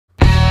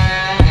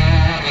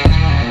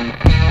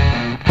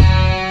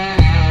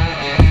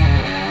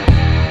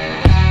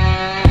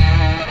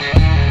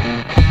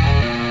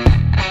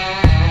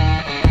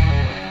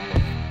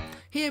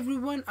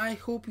everyone, I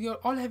hope you're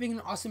all having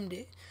an awesome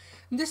day.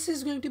 This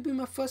is going to be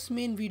my first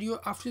main video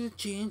after the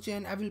change,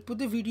 and I will put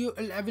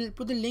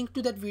the link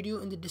to that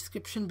video in the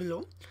description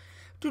below.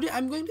 Today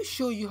I'm going to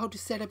show you how to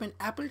set up an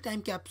Apple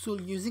time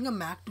capsule using a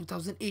Mac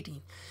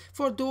 2018.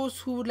 For those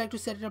who would like to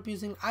set it up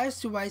using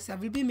iOS device, I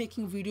will be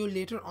making a video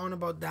later on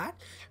about that,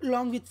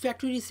 along with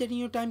factory resetting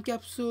your time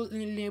capsule,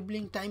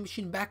 enabling time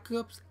machine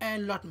backups,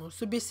 and a lot more.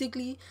 So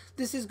basically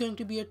this is going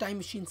to be a time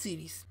machine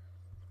series.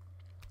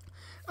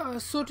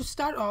 So to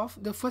start off,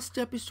 the first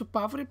step is to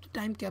power up the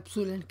time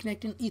capsule and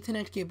connect an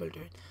Ethernet cable to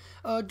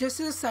it. Just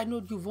as a side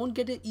note, you won't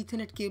get an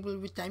Ethernet cable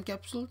with time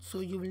capsule,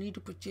 so you will need to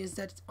purchase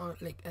that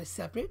as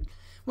separate.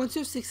 Once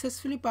you've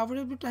successfully powered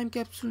up the time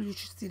capsule, you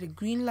should see the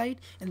green light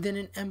and then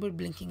an amber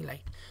blinking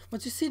light.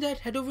 Once you see that,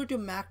 head over to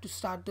Mac to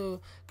start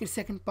the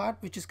second part,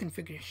 which is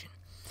configuration.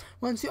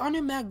 Once you're on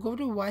your Mac, go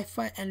to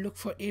Wi-Fi and look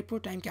for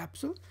Airport time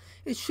capsule.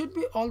 It should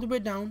be all the way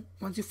down.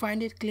 Once you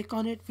find it, click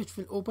on it, which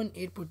will open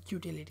Airport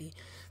utility.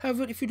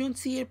 However, if you don't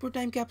see Airport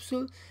time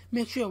capsule,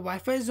 make sure your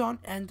Wi-Fi is on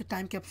and the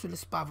time capsule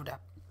is powered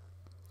up.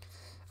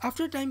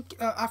 After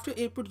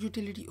Airport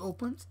utility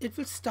opens, it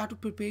will start to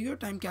prepare your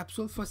time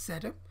capsule for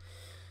setup.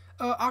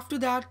 After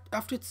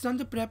it's done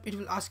the prep, it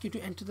will ask you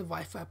to enter the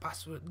Wi-Fi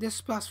password. This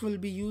password will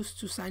be used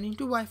to sign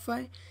into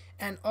Wi-Fi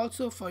and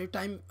also for your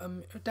time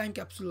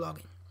capsule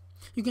login.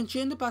 You can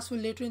change the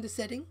password later in the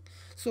setting,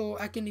 so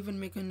I can even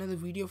make another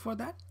video for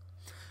that.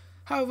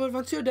 However,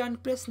 once you're done,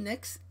 press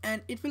next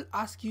and it will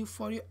ask you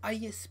for your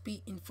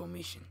ISP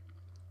information.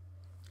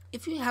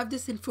 If you have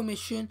this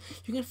information,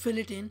 you can fill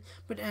it in,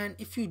 and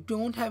if you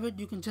don't have it,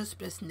 you can just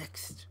press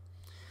next.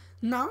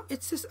 Now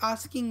it's just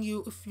asking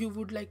you if you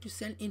would like to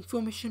send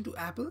information to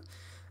Apple.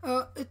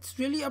 It's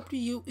really up to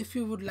you. If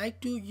you would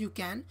like to, you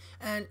can,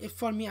 and if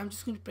for me, I'm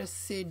just going to press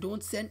say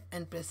don't send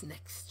and press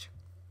next.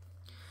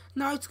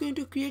 Now it's going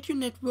to create your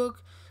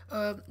network.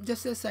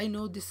 Just as I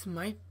know, this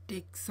might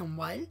take some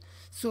while,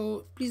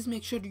 so please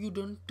make sure you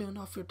don't turn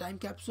off your time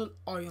capsule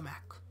or your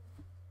Mac.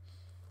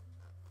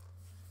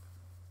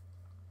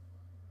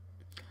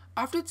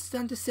 After it's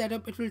done the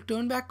setup, it will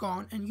turn back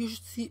on and you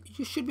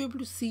should be able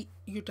to see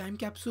your time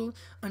capsule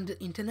on the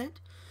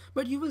internet,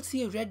 but you will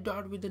see a red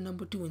dot with the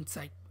number 2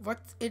 inside. What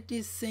it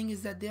is saying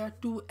is that there are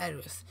 2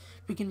 errors.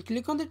 We can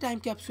click on the time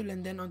capsule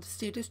and then on the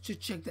status to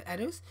check the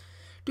errors.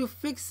 To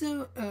fix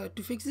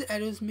the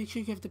errors, make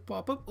sure you have the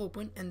pop-up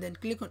open and then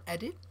click on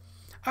edit.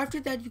 After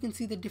that, you can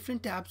see the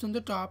different tabs on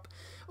the top,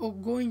 or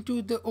go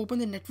into the open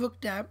the network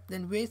tab,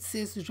 then where it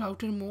says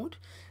router mode,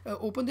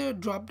 open the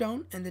drop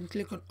down and then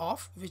click on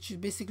off, which is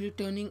basically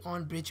turning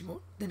on bridge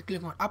mode. Then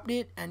click on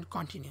update and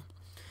continue.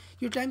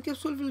 Your time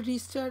capsule will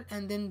restart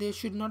and then there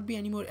should not be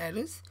any more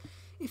errors.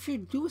 If you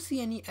do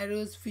see any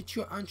errors which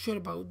you're unsure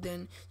about,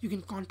 then you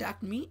can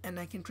contact me and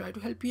I can try to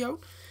help you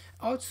out.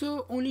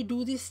 Also, only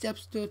do these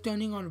steps, the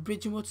turning on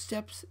bridge mode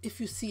steps,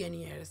 if you see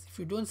any errors. If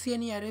you don't see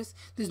any errors,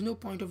 there's no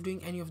point of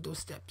doing any of those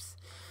steps.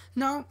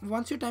 Now,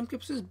 once your time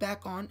capsule is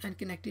back on and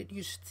connected,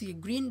 you should see a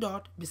green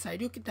dot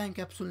beside your time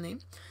capsule name.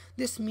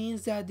 This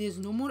means that there's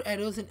no more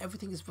errors and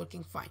everything is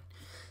working fine.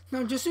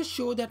 Now, just to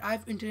show that I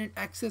have internet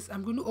access,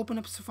 I'm going to open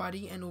up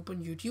Safari and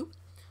open YouTube.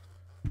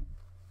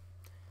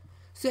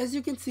 So as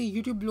you can see,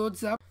 YouTube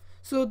loads up.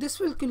 So this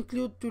will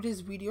conclude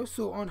today's video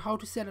on how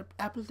to set up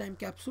Apple time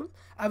capsule.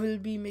 I will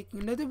be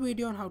making another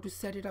video on how to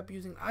set it up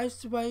using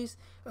iOS device,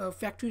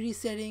 factory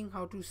resetting,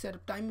 how to set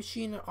up time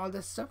machine and all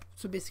that stuff.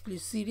 So basically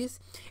series.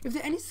 If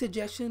there are any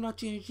suggestions or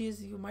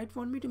changes you might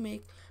want me to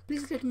make,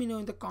 please let me know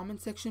in the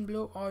comment section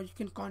below, or you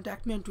can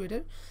contact me on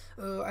Twitter.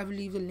 I will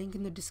leave the link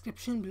in the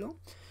description below.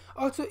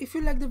 Also, if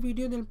you like the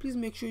video, then please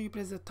make sure you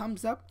press the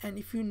thumbs up, and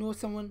if you know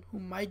someone who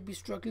might be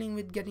struggling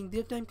with getting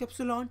their time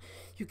capsule on,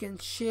 you can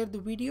share the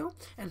video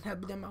and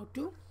help them out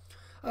too.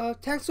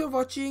 Thanks for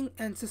watching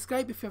and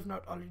subscribe if you have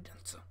not already done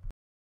so.